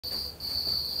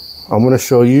I'm going to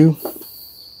show you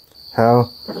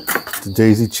how to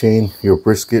daisy chain your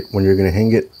brisket when you're going to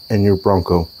hang it in your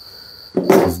Bronco.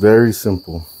 It's very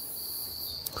simple.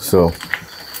 So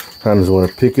I just want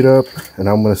to pick it up and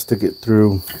I'm going to stick it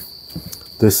through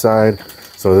this side.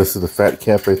 So this is the fat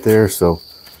cap right there. So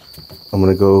I'm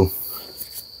going to go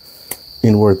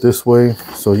inward this way.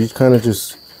 So you kind of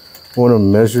just want to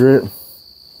measure it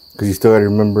because you still got to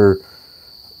remember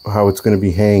how it's going to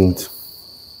be hanged.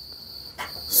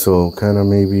 So kind of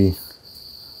maybe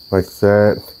like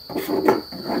that,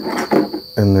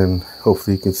 and then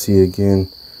hopefully you can see again,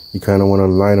 you kind of want to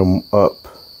line them up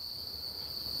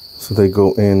so they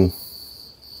go in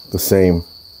the same.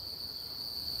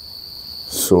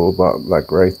 So about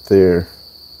like right there.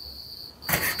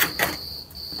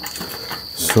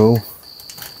 So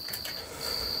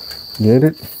get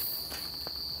it,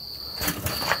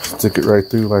 stick it right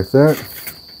through like that,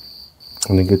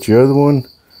 and then get your other one,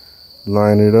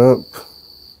 line it up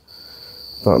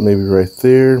about maybe right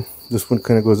there. This one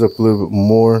kind of goes up a little bit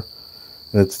more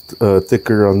and it's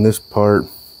thicker on this part.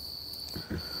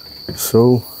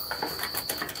 So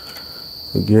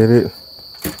get it,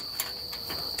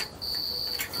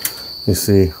 you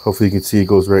see, hopefully you can see it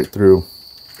goes right through.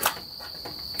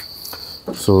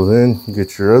 So then you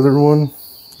get your other one,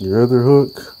 your other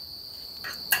hook.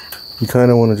 You kind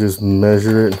of want to just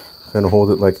measure it, kind of hold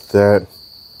it like that.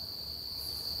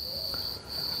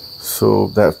 So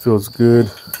that feels good.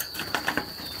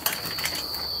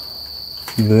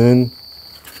 Then,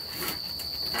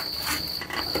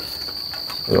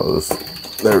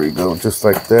 there we go, just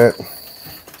like that.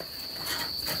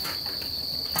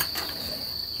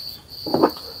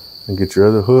 And get your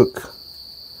other hook,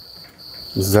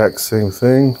 exact same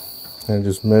thing, and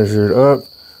just measure it up.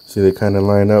 See, they kind of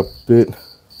line up a bit.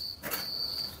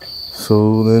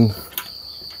 So then,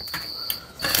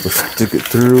 just stick it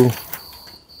through.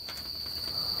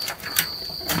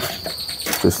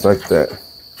 Just like that.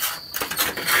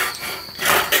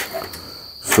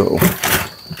 So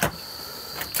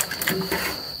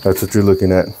that's what you're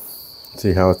looking at.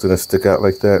 See how it's gonna stick out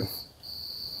like that.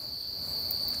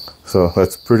 So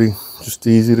that's pretty just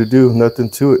easy to do, nothing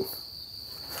to it.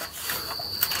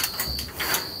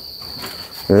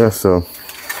 Yeah, so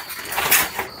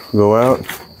go out,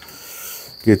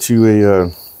 get you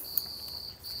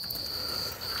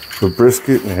a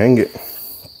brisket and hang it.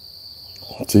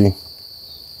 See?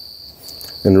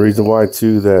 And the reason why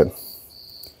too that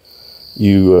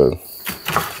you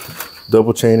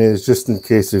double chain it is just in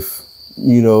case if,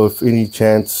 you know, if any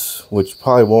chance, which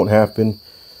probably won't happen,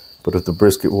 but if the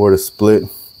brisket were to split,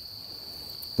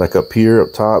 like up here,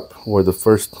 up top, where the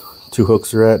first two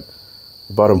hooks are at,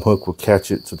 the bottom hook will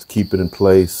catch it to keep it in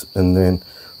place. And then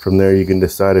from there you can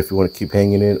decide if you want to keep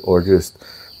hanging it or just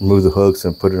remove the hooks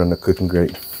and put it on the cooking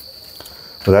grate.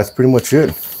 But that's pretty much it.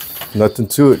 Nothing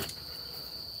to it.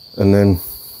 And then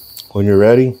when you're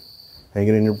ready, hang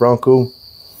it in your Bronco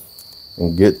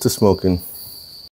and get to smoking.